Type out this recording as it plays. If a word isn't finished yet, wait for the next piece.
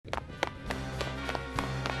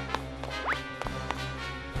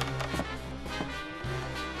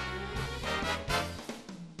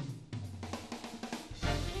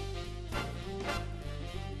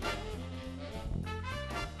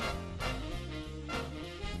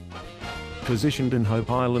Positioned in Hope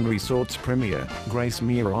Island Resort's premier,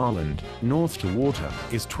 Gracemere Island, north to water,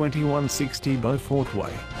 is 2160 Beaufort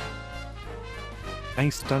Way. A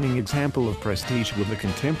stunning example of prestige with a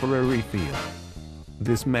contemporary feel.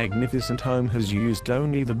 This magnificent home has used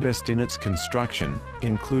only the best in its construction,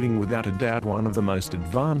 including without a doubt one of the most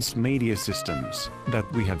advanced media systems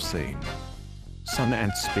that we have seen.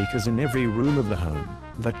 Sonant speakers in every room of the home,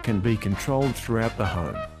 that can be controlled throughout the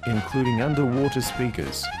home, including underwater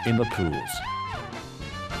speakers in the pools.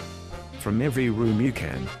 From every room you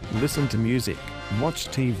can listen to music, watch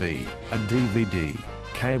TV, a DVD,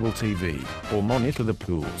 cable TV, or monitor the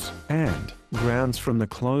pools and grounds from the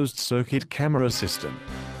closed-circuit camera system.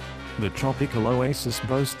 The tropical oasis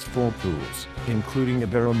boasts 4 pools, including a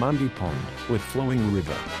barramundi pond with flowing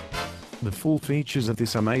river. The full features of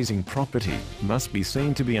this amazing property must be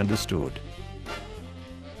seen to be understood.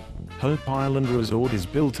 Hope Island Resort is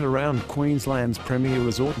built around Queensland's premier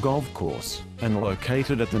resort golf course, and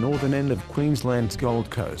located at the northern end of Queensland's Gold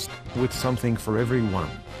Coast, with something for everyone.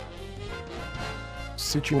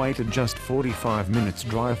 Situated just 45 minutes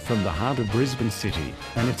drive from the heart of Brisbane City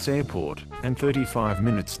and its airport, and 35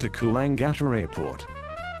 minutes to Coolangatta Airport.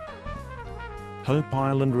 Hope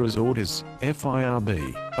Island Resort is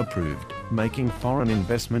FIRB approved, making foreign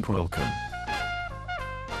investment welcome.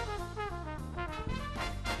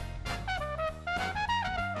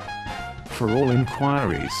 For all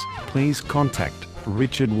inquiries, please contact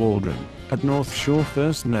Richard Waldron at North Shore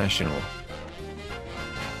First National.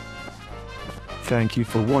 Thank you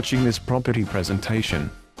for watching this property presentation.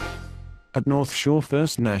 At North Shore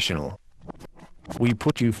First National, we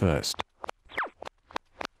put you first.